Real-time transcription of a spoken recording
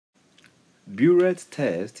Biuret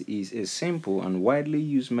test is a simple and widely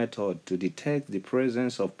used method to detect the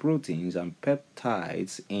presence of proteins and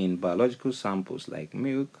peptides in biological samples like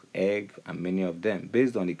milk, egg, and many of them,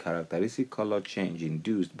 based on the characteristic color change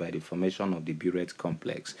induced by the formation of the Biuret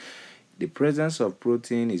complex. The presence of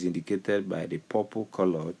protein is indicated by the purple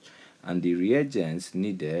color, and the reagents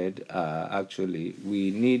needed are actually we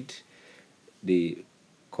need the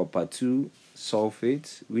copper 2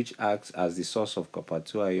 sulfate, which acts as the source of copper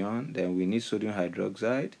 2 ion. Then we need sodium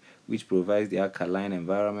hydroxide, which provides the alkaline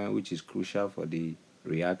environment, which is crucial for the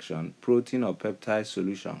reaction. Protein or peptide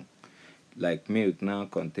solution, like milk now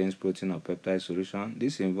contains protein or peptide solution.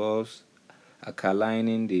 This involves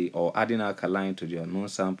alkalining or adding alkaline to the unknown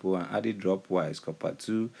sample and adding dropwise copper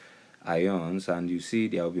 2 ions, and you see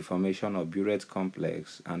there will be formation of Biuret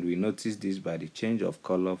complex, and we notice this by the change of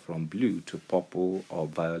color from blue to purple or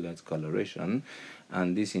violet coloration,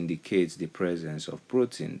 and this indicates the presence of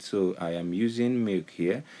protein. So I am using milk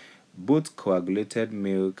here. Both coagulated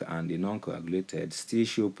milk and the non-coagulated still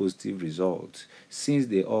show positive results since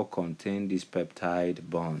they all contain these peptide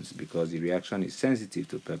bonds, because the reaction is sensitive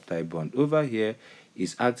to peptide bond. Over here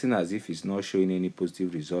is acting as if it's not showing any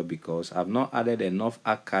positive result because I've not added enough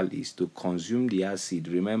alkalis to consume the acid.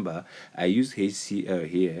 Remember, I used HCl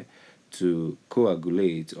here to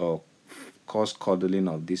coagulate or cause curdling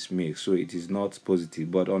of this milk, so it is not positive.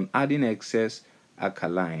 But on adding excess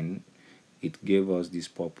alkaline, it gave us this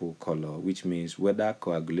purple color, which means whether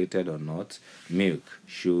coagulated or not, milk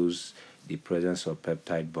shows the presence of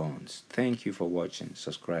peptide bonds. Thank you for watching.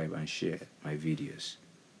 Subscribe and share my videos.